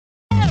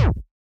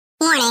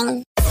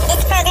Warning.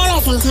 This program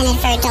is intended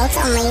for adults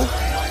only.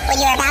 What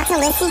you're about to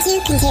listen to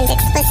contains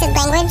explicit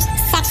language,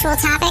 sexual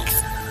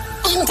topics,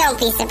 and don't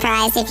be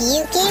surprised if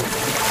you get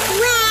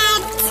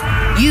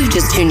wet. You've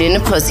just tuned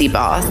in to Pussy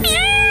Boss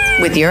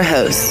with your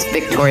host,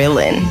 Victoria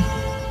Lynn.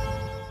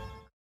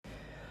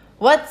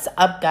 What's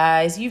up,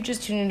 guys? You've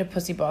just tuned into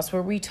Pussy Boss,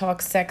 where we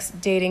talk sex,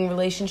 dating,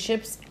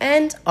 relationships,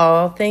 and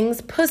all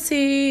things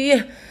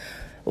pussy.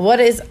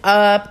 What is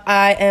up?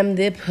 I am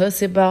the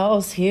Pussy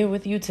Boss here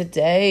with you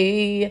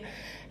today.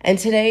 And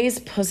today's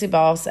Pussy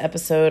Boss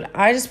episode,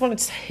 I just wanted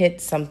to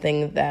hit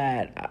something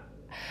that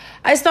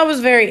I just thought was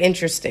very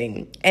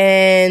interesting.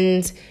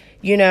 And,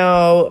 you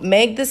know,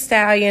 Meg Thee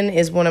Stallion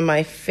is one of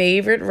my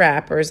favorite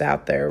rappers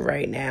out there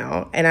right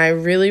now. And I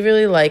really,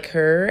 really like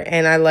her.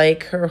 And I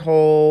like her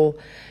whole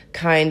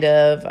kind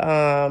of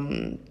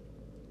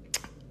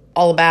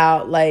all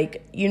about,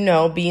 like, you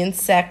know, being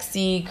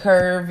sexy,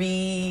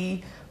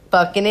 curvy,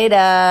 fucking it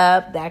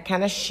up, that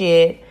kind of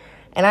shit.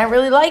 And I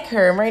really like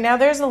her. And right now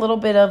there's a little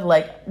bit of,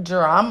 like,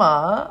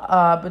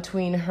 drama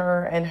between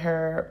her and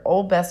her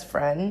old best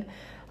friend,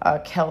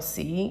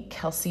 Kelsey.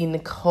 Kelsey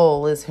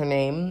Nicole is her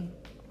name.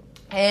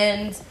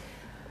 And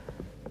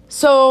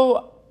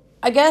so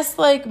I guess,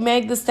 like,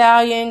 Meg Thee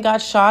Stallion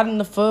got shot in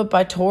the foot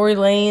by Tory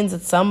Lanez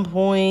at some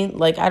point.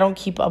 Like, I don't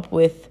keep up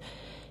with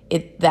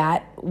it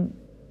that,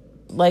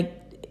 like,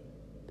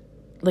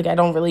 I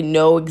don't really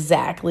know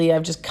exactly.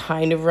 I've just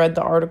kind of read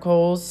the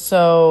articles.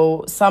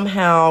 So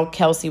somehow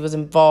Kelsey was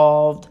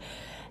involved,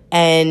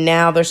 and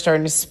now they're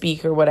starting to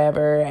speak or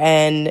whatever.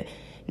 And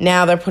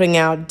now they're putting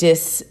out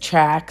diss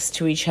tracks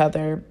to each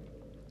other.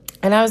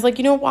 And I was like,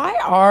 you know, what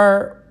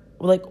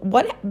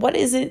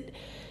is it?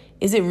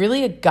 Is it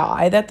really a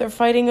guy that they're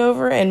fighting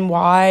over? And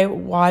why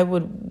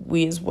would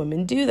we as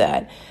women do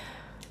that?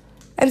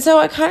 And so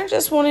I kind of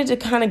just wanted to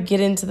kind of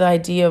get into the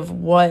idea of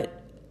what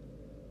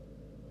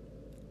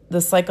the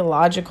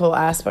psychological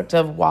aspect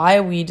of why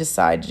we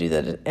decide to do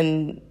that,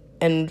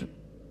 and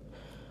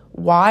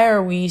why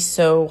are we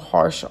so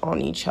harsh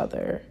on each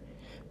other?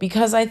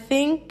 Because I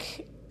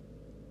think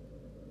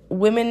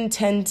women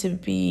tend to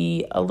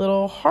be a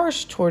little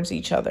harsh towards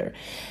each other.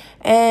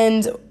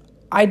 And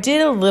I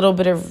did a little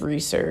bit of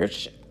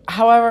research.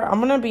 However, I'm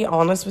going to be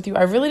honest with you,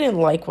 I really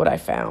didn't like what I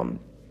found.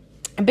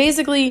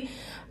 Basically,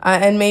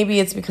 and maybe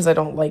it's because I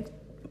don't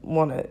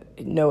want to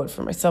know it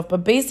for myself,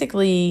 but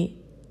basically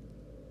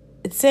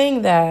it's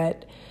saying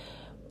that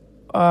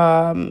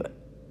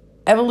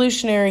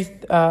evolutionary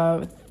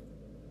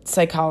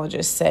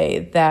psychologists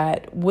say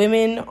that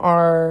women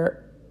are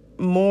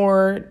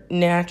more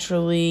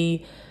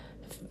naturally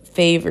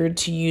favored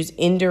to use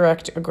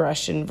indirect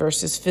aggression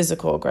versus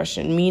physical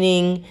aggression,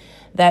 meaning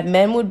that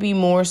men would be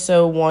more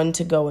so one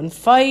to go and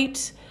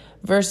fight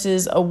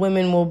versus a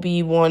woman will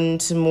be one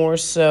to more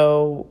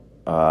so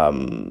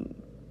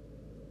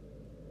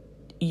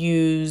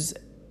use,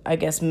 I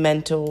guess,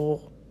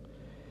 mental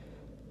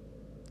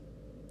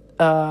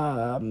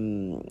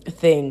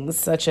things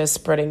such as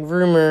spreading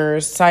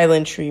rumors,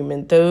 silent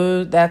treatment.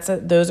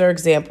 Those are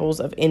examples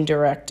of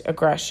indirect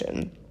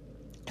aggression.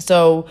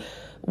 So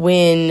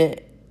when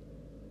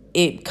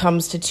it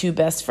comes to two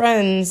best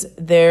friends,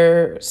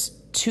 there's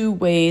two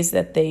ways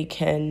that they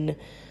can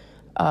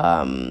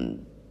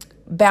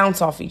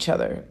bounce off each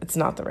other. It's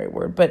not the right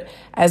word, but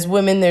as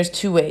women, there's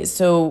two ways.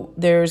 So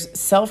there's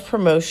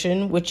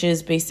self-promotion, which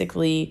is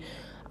basically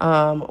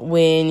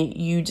when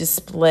you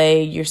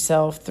display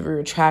yourself through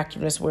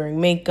attractiveness, wearing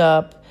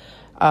makeup,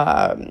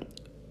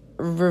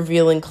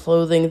 revealing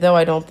clothing, though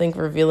I don't think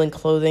revealing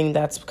clothing,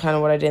 that's kind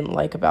of what I didn't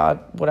like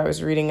about what I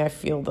was reading. I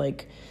feel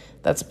like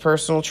that's a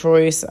personal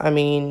choice. I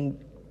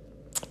mean,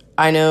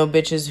 I know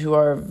bitches who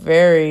are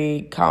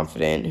very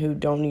confident who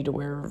don't need to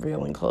wear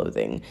revealing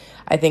clothing.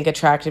 I think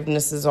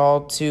attractiveness is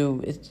all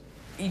to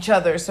each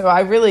other. So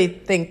I really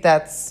think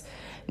that's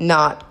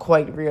not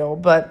quite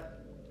real,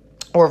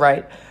 or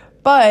right.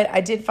 But I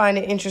did find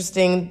it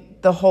interesting,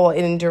 the whole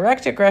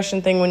indirect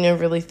aggression thing, when you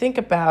really think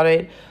about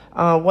it.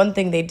 One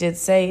thing they did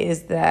say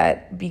is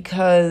that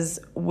because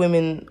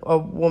a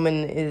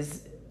woman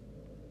is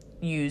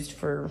used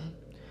for,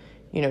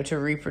 you know, to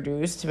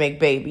reproduce, to make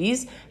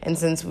babies, and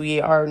since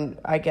we are,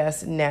 I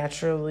guess,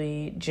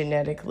 naturally,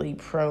 genetically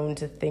prone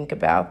to think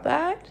about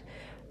that,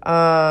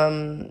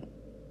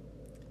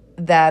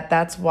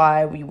 that's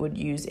why we would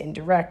use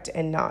indirect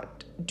and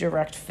not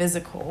direct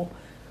physical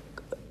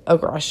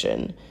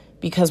aggression,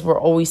 because we're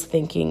always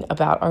thinking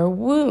about our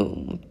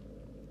womb,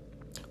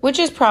 which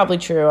is probably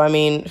true. I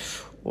mean,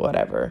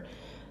 whatever.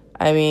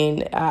 I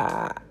mean,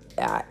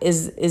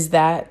 is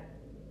that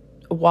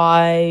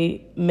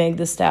why Meg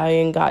Thee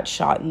Stallion got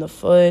shot in the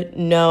foot?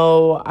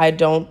 No, I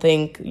don't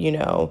think, you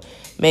know,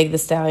 Meg Thee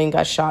Stallion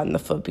got shot in the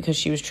foot because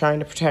she was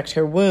trying to protect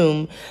her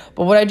womb.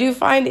 But what I do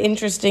find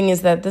interesting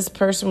is that this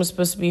person was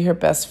supposed to be her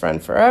best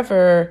friend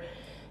forever,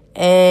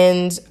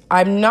 and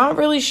I'm not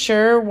really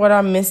sure what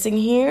I'm missing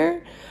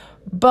here.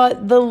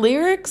 But the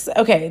lyrics,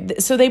 okay,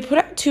 so they put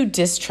out 2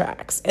 diss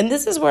tracks. And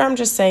this is where I'm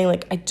just saying,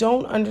 like, I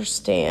don't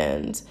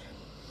understand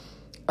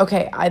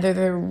okay, either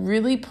they're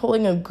really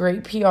pulling a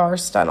great PR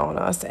stunt on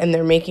us and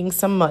they're making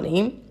some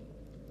money,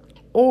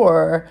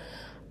 or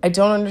I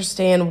don't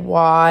understand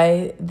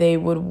why they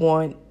would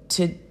want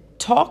to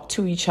talk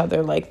to each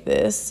other like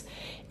this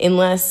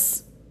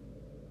unless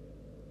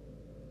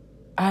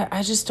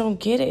I just don't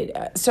get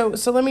it. So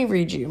let me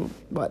read you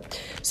what.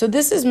 So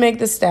this is Meg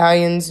Thee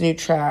Stallion's new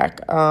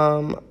track.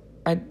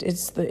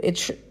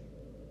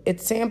 It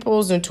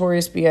samples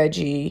Notorious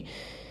B.I.G.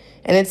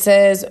 and it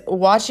says,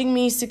 "Watching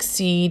me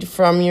succeed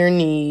from your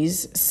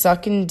knees,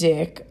 sucking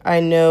dick.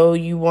 I know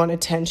you want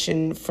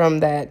attention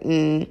from that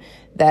and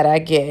that I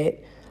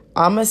get.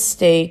 I'm a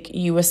steak,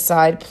 you a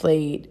side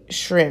plate,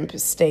 shrimp,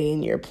 stay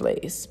in your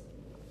place."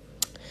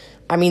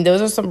 I mean,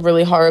 those are some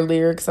really hard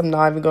lyrics. I'm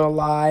not even going to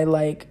lie.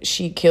 Like,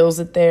 she kills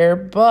it there.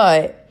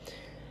 But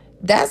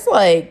that's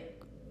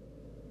like,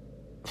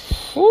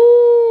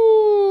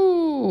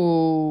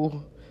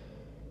 whoo.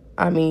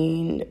 I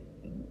mean,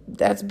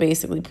 that's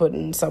basically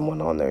putting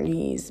someone on their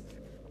knees.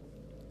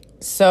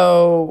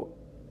 So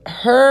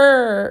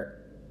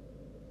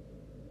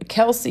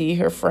Kelsey,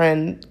 her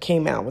friend,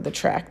 came out with a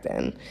track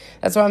then.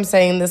 That's why I'm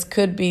saying this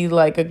could be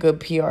like a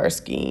good PR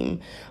scheme.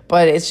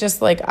 But it's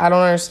just like, I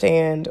don't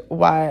understand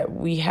why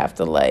we have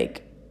to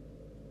like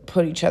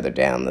put each other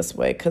down this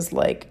way. Because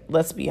like,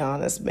 let's be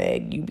honest,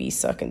 Meg, you be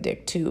sucking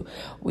dick too.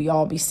 We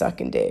all be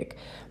sucking dick.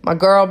 My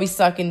girl be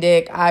sucking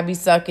dick. I be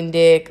sucking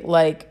dick.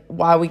 Like,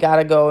 why we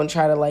gotta go and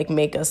try to like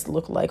make us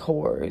look like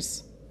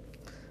whores?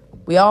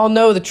 We all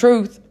know the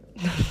truth.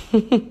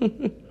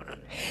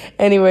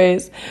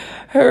 Anyways,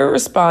 her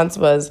response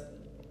was,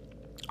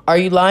 "Are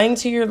you lying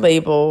to your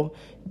label?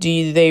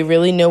 Do they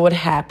really know what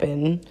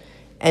happened?"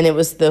 And it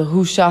was the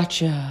 "Who shot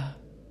ya?"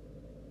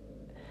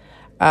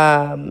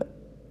 And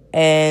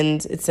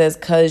it says,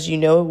 "'Cause you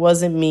know it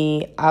wasn't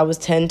me. I was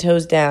 10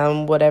 toes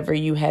down, whatever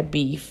you had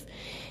beef.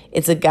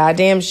 It's a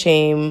goddamn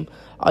shame.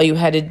 All you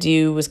had to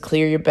do was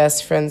clear your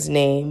best friend's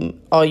name.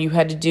 All you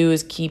had to do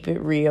is keep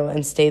it real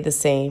and stay the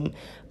same.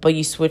 But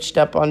you switched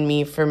up on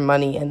me for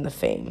money and the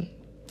fame."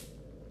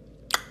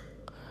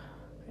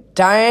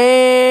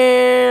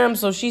 Damn.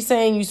 So she's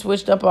saying you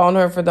switched up on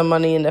her for the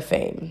money and the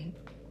fame.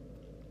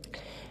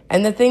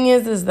 And the thing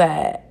is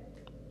that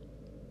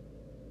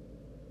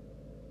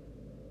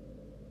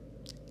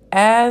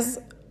I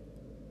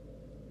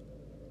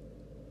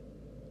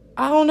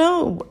don't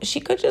know, she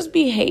could just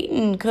be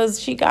hating because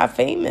she got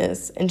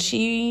famous and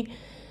she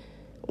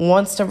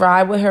wants to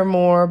ride with her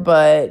more,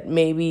 but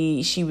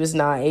maybe she was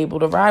not able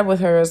to ride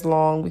with her as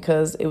long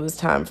because it was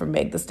time for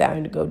Meg Thee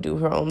Stallion to go do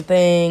her own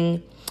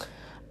thing.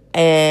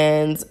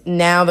 And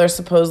now they're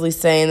supposedly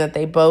saying that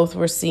they both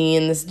were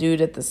seeing this dude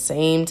at the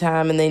same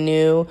time and they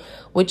knew,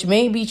 which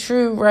may be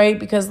true, right?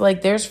 Because,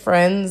 like, there's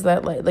friends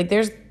that, like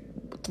there's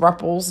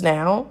thruples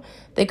now.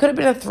 They could have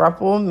been a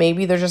throuple.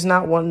 Maybe they're just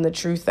not wanting the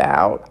truth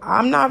out.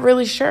 I'm not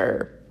really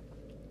sure.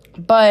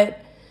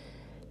 But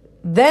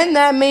then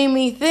that made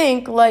me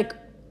think, like,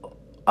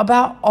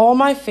 about all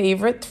my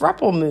favorite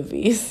throuple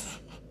movies.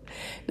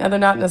 Now, they're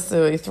not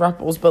necessarily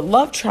thruples, but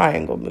love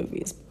triangle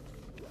movies.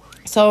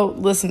 So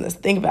listen to this.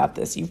 Think about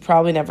this. You've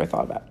probably never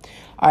thought about it.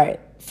 All right.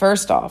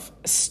 First off,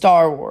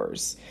 Star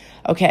Wars.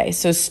 Okay.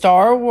 So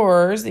Star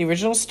Wars, the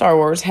original Star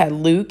Wars had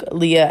Luke,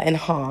 Leia, and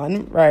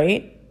Han,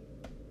 right?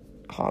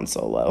 Han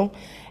Solo.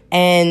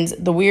 And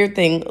the weird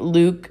thing,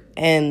 Luke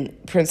and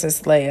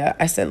Princess Leia,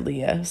 I said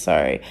Leia,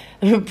 sorry.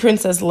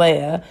 Princess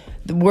Leia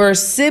were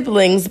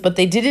siblings, but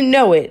they didn't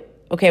know it.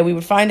 Okay. We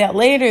would find out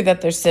later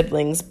that they're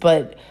siblings,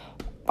 but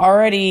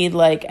already,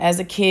 like, as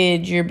a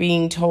kid, you're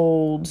being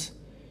told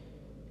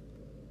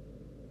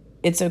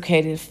it's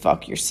okay to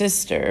fuck your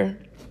sister.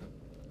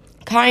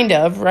 Kind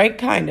of, right?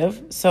 Kind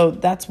of. So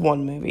that's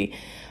one movie.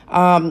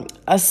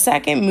 A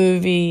second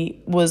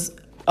movie was,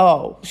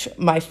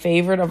 my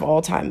favorite of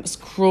all time was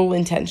Cruel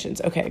Intentions.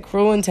 Okay,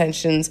 Cruel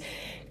Intentions,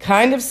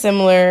 kind of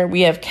similar.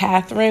 We have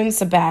Catherine,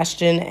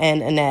 Sebastian,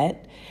 and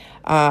Annette.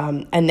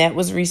 Annette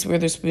was Reese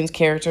Witherspoon's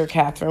character.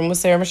 Catherine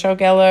was Sarah Michelle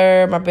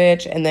Gellar, my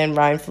bitch. And then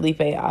Ryan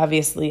Felipe,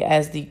 obviously,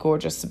 as the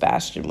gorgeous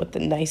Sebastian with the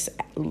nice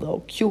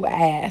little cute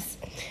ass.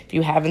 If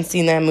you haven't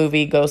seen that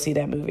movie, go see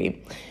that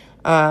movie.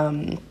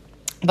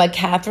 But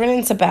Catherine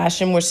and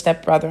Sebastian were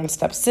stepbrother and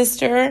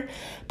stepsister,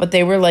 but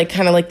they were like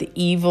kind of like the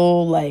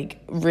evil,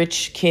 like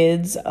rich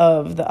kids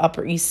of the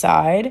Upper East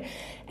Side.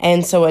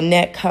 And so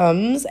Annette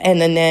comes,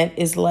 and Annette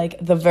is like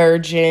the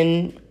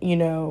virgin, you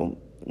know,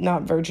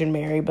 not Virgin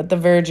Mary, but the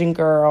virgin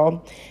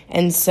girl.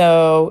 And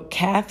so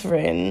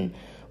Catherine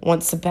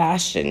wants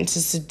Sebastian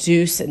to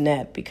seduce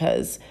Annette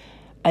because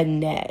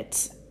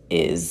Annette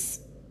is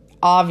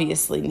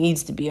obviously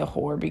needs to be a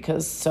whore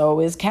because so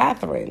is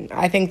Catherine.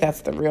 I think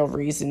that's the real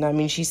reason. I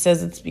mean, she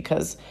says it's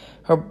because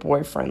her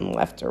boyfriend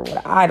left her.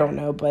 What I don't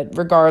know, but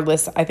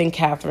regardless, I think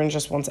Catherine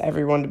just wants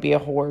everyone to be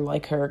a whore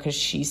like her because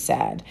she's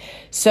sad.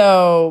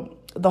 So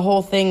the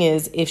whole thing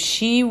is, if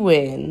she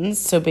wins,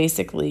 so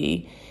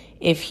basically,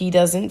 if he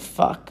doesn't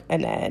fuck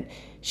Annette,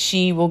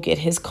 she will get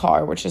his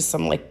car, which is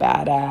some like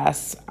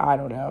badass, I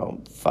don't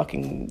know,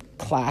 fucking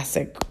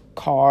classic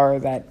car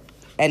that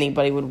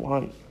anybody would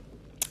want.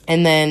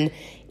 And then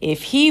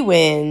if he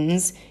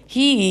wins,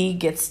 he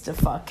gets to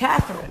fuck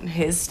Catherine,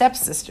 his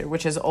stepsister,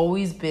 which has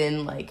always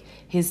been, like,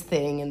 his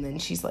thing. And then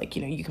she's like,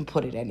 you know, you can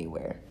put it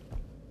anywhere.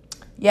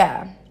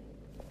 Yeah.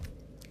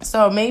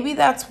 So maybe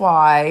that's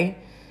why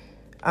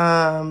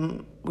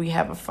we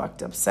have a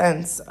fucked up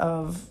sense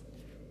of,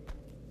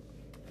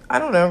 I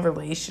don't know,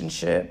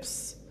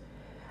 relationships.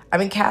 I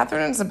mean,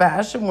 Catherine and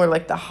Sebastian were,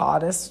 like, the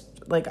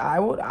hottest. Like, I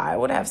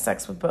would have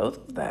sex with both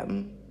of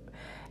them.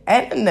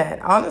 And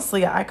Annette,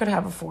 honestly, I could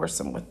have a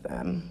foursome with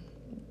them.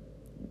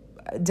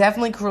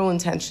 Definitely Cruel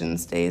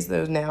Intentions days,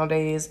 those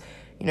nowadays.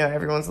 You know,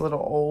 everyone's a little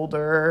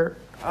older.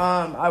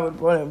 I would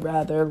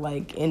rather,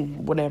 like,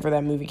 in whenever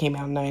that movie came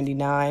out in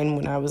 99,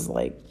 when I was,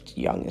 like,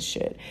 young as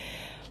shit.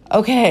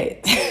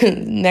 Okay,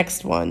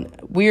 next one.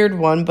 Weird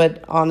one,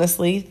 but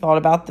honestly, thought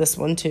about this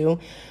one too.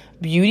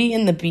 Beauty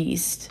and the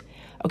Beast.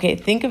 Okay,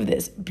 think of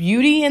this.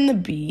 Beauty and the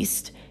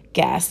Beast,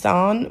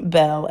 Gaston,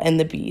 Belle, and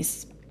the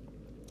Beast.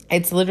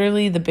 It's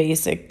literally the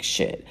basic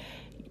shit.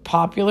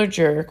 Popular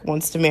jerk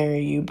wants to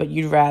marry you, but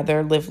you'd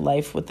rather live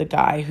life with the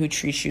guy who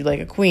treats you like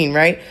a queen,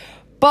 right?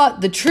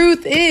 But the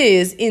truth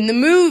is, in the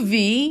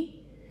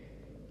movie,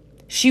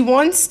 she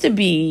wants to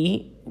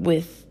be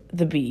with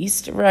the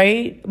Beast,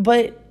 right?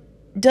 But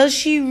does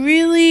she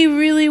really,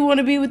 really want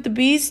to be with the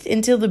Beast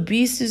until the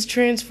Beast is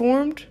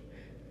transformed?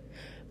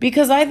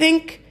 Because I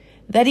think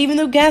that even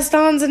though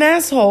Gaston's an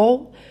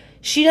asshole,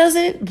 she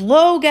doesn't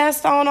blow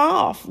Gaston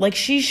off like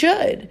she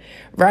should,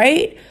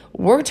 right?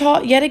 We're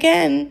taught yet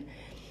again,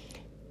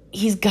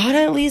 he's got to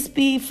at least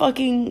be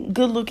fucking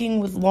good looking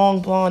with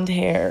long blonde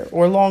hair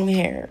or long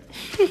hair.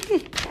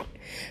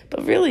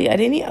 But really, I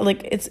didn't,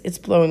 like, it's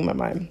blowing my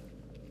mind.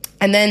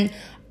 And then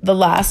the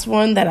last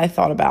one that I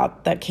thought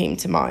about that came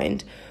to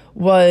mind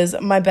was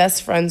My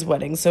Best Friend's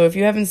Wedding. So if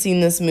you haven't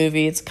seen this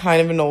movie, it's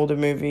kind of an older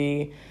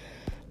movie,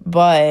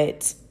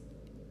 but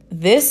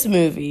this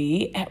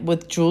movie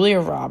with Julia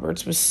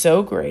Roberts was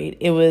so great.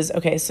 It was,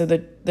 okay, so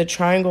the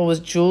triangle was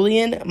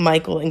Julian,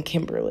 Michael, and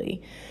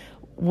Kimberly,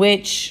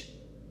 which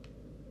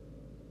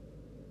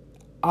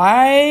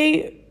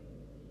I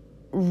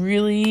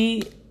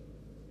really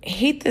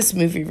hate this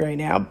movie right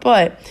now,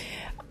 but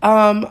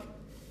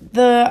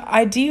the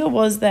idea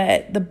was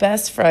that the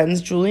best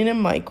friends, Julian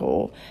and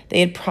Michael, they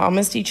had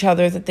promised each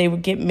other that they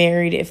would get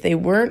married. If they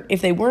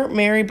weren't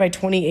married by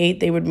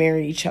 28, they would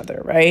marry each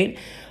other, right?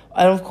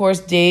 And of course,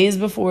 days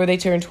before they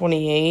turn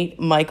 28,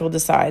 Michael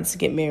decides to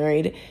get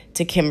married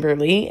to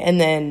Kimberly. And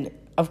then,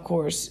 of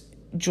course,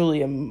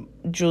 Julia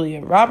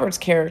Roberts'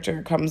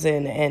 character comes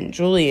in, and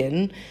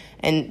Julian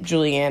and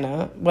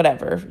Juliana,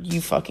 whatever,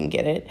 you fucking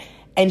get it.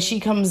 And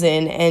she comes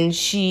in and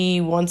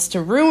she wants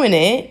to ruin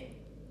it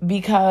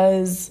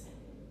because,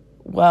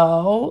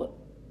 well,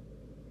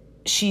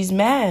 she's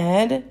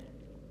mad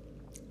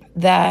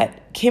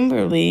that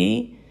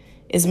Kimberly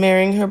is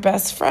marrying her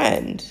best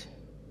friend.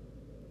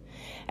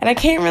 And I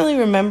can't really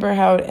remember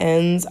how it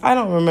ends. I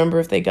don't remember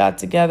if they got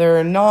together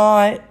or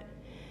not.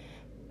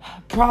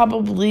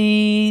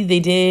 Probably they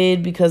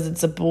did, because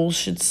it's a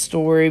bullshit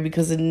story,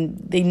 because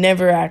they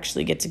never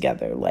actually get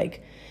together.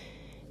 Like,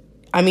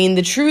 I mean,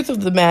 the truth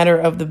of the matter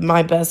of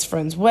My Best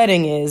Friend's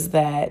Wedding is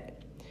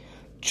that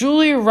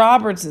Julia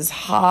Roberts is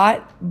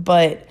hot,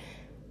 but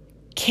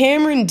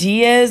Cameron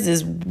Diaz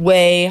is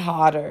way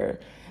hotter.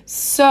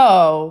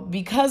 So,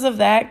 because of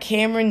that,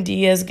 Cameron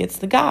Diaz gets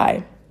the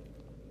guy.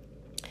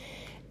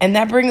 And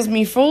that brings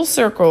me full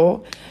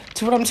circle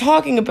to what I'm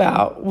talking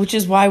about, which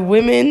is why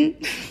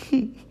women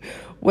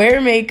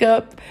wear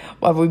makeup,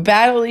 while we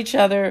battle each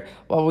other,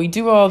 while we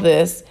do all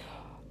this.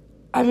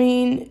 I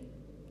mean,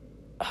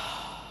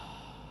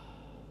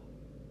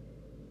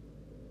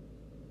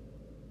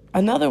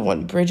 another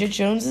one, Bridget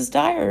Jones's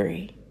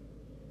Diary.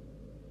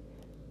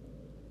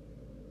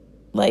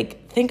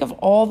 Like, think of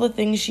all the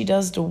things she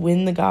does to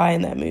win the guy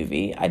in that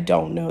movie. I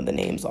don't know the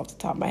names off the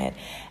top of my head.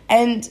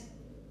 And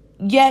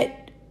yet,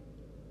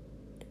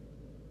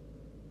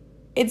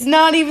 it's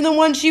not even the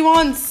one she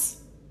wants.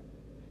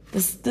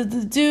 The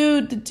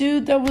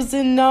dude that was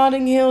in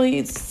Notting Hill,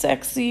 he's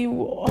sexy,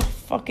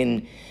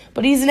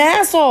 but he's an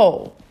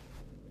asshole.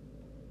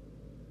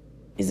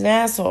 He's an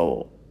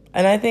asshole.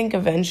 And I think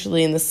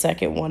eventually in the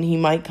second one, he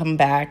might come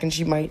back and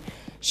she might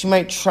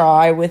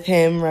try with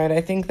him, right?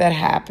 I think that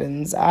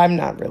happens. I'm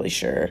not really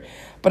sure.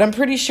 But I'm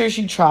pretty sure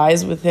she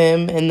tries with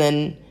him and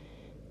then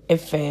it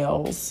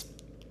fails.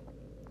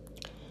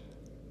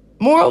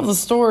 Moral of the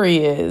story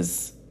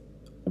is,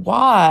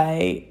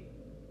 why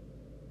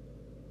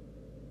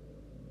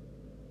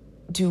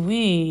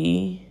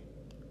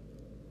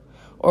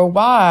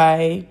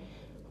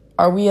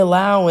are we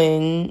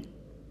allowing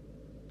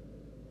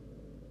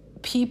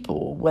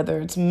people, whether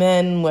it's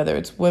men, whether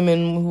it's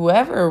women,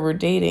 whoever we're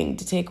dating,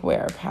 to take away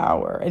our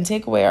power and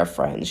take away our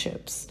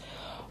friendships?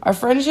 Our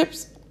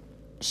friendships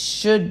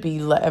should be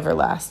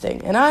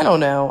everlasting. And I don't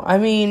know. I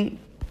mean,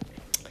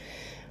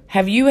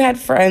 have you had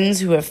friends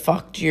who have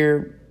fucked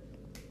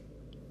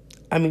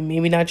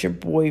maybe not your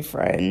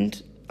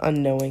boyfriend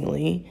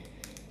unknowingly?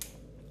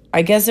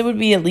 I guess it would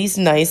be at least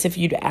nice if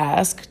you'd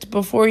asked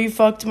before you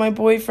fucked my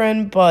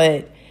boyfriend,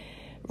 but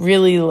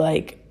really,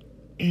 like,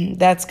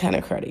 that's kind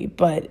of cruddy.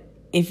 But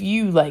if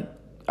you, like,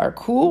 are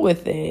cool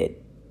with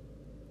it,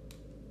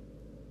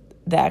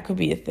 that could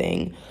be a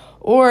thing.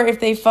 Or if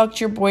they fucked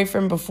your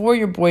boyfriend before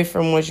your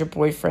boyfriend was your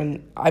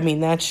boyfriend, I mean,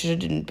 that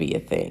shouldn't be a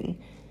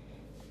thing.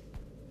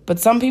 But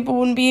some people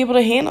wouldn't be able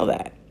to handle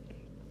that.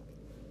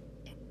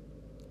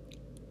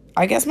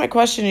 I guess my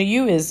question to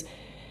you is,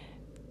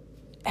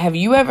 have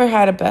you ever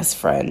had a best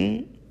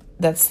friend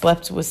that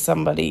slept with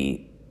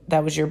somebody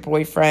that was your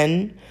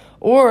boyfriend,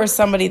 or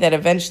somebody that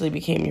eventually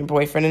became your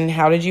boyfriend, and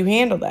how did you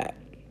handle that?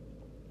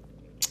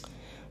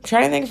 I'm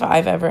trying to think if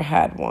I've ever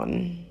had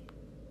one.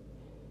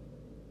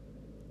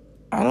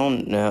 I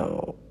don't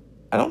know.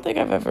 I don't think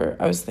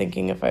I was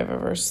thinking if I've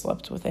ever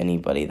slept with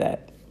anybody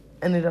that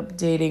ended up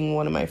dating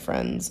one of my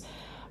friends.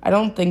 I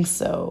don't think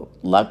so.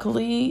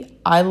 Luckily,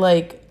 I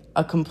like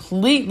a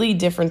completely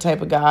different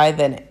type of guy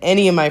than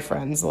any of my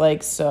friends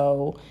like,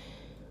 so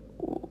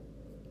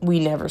we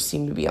never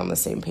seem to be on the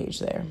same page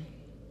there.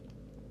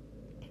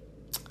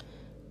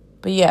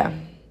 But yeah,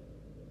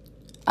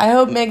 I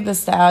hope Meg Thee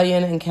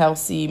Stallion and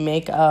Kelsey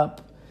make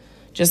up,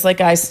 just like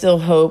I still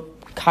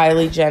hope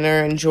Kylie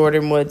Jenner and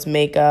Jordan Woods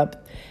make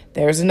up.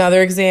 There's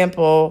another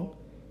example.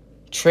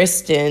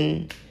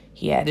 Tristan,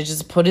 he had to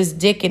just put his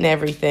dick in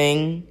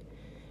everything.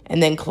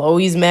 And then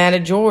Khloe's mad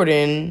at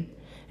Jordan.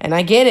 And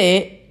I get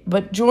it,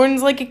 but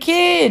Jordan's like a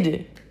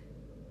kid.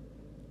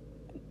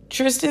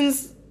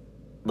 Tristan's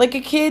like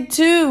a kid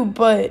too,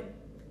 but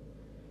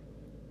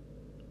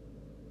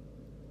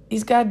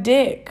he's got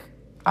dick.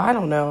 I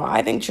don't know.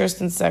 I think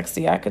Tristan's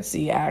sexy. I could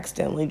see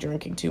accidentally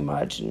drinking too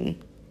much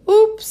and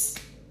oops.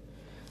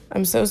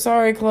 I'm so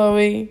sorry,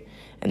 Khloe.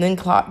 And then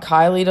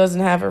Kylie doesn't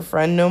have her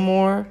friend no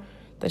more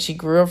that she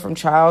grew up from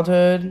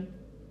childhood.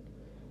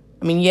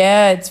 I mean,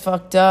 yeah, it's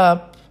fucked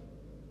up.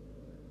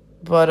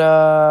 But,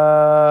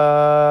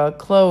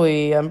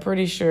 Khloe, I'm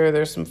pretty sure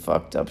there's some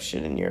fucked up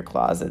shit in your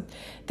closet.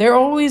 There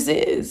always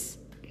is.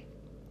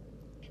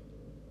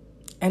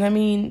 And I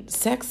mean,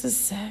 sex is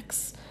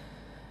sex.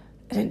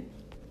 And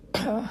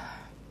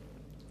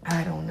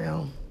I don't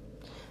know.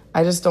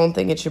 I just don't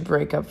think it should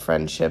break up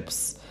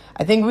friendships.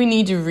 I think we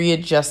need to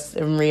readjust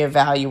and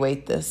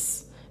reevaluate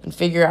this and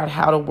figure out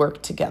how to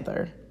work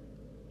together.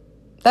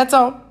 That's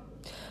all.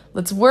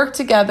 Let's work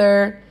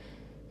together.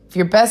 If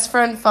your best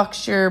friend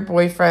fucks your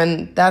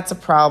boyfriend, that's a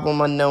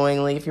problem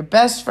unknowingly. If your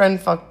best friend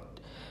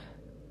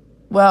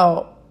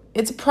well,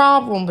 it's a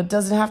problem, but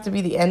does it have to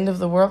be the end of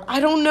the world? I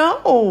don't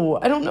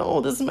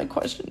know. This is my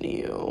question to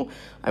you.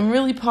 I'm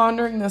really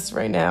pondering this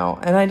right now,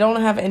 and I don't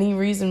have any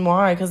reason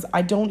why, because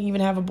I don't even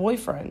have a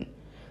boyfriend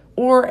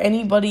or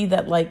anybody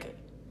that, like,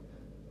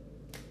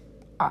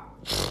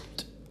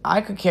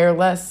 I could care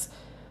less.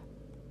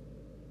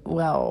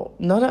 Well,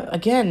 none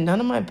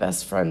of my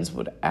best friends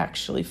would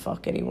actually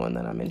fuck anyone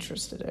that I'm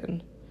interested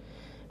in.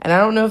 And I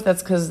don't know if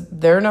that's because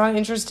they're not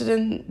interested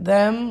in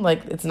them,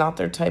 like it's not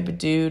their type of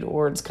dude,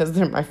 or it's because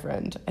they're my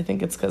friend. I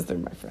think it's because they're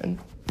my friend.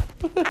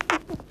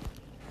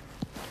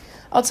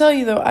 I'll tell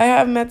you though, I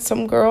have met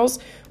some girls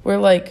where,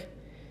 like,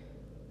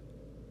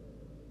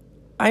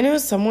 I know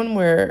someone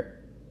where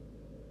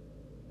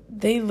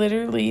they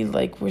literally,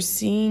 like, were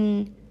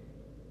seeing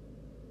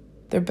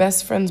their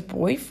best friend's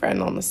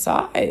boyfriend on the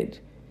side.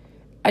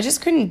 I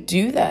just couldn't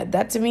do that.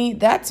 That to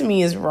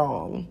me is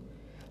wrong.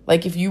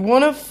 Like, if you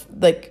want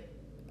to,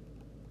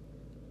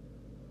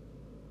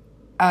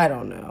 I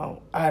don't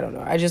know.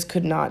 I just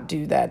could not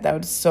do that. That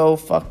was so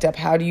fucked up.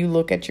 How do you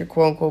look at your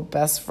quote-unquote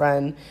best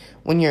friend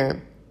when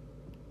you're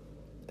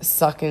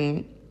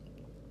sucking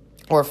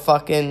or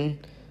fucking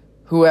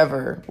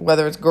whoever,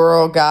 whether it's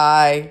girl,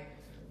 guy,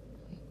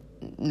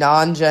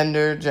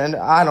 non-gender,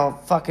 gender, I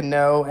don't fucking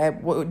know.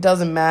 It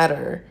doesn't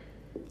matter.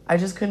 I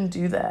just couldn't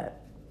do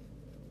that.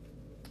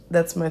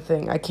 That's my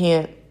thing. I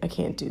can't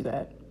do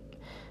that.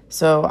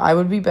 So I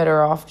would be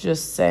better off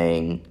just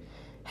saying,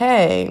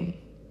 hey.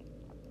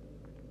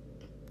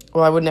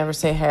 Well, I would never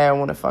say, hey, I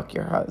want to fuck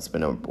your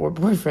husband or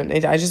boyfriend.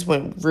 I just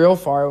went real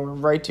far,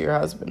 right to your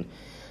husband.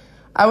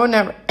 I would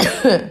never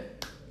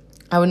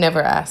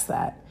ask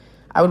that.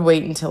 I would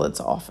wait until it's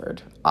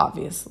offered,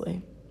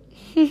 obviously.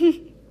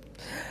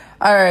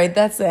 All right,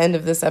 that's the end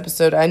of this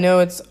episode. I know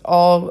it's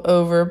all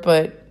over,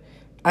 but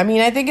I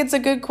mean, I think it's a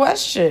good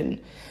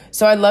question.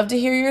 So I'd love to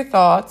hear your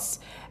thoughts.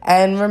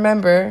 And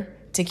remember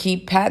to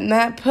keep patting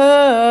that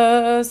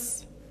puss.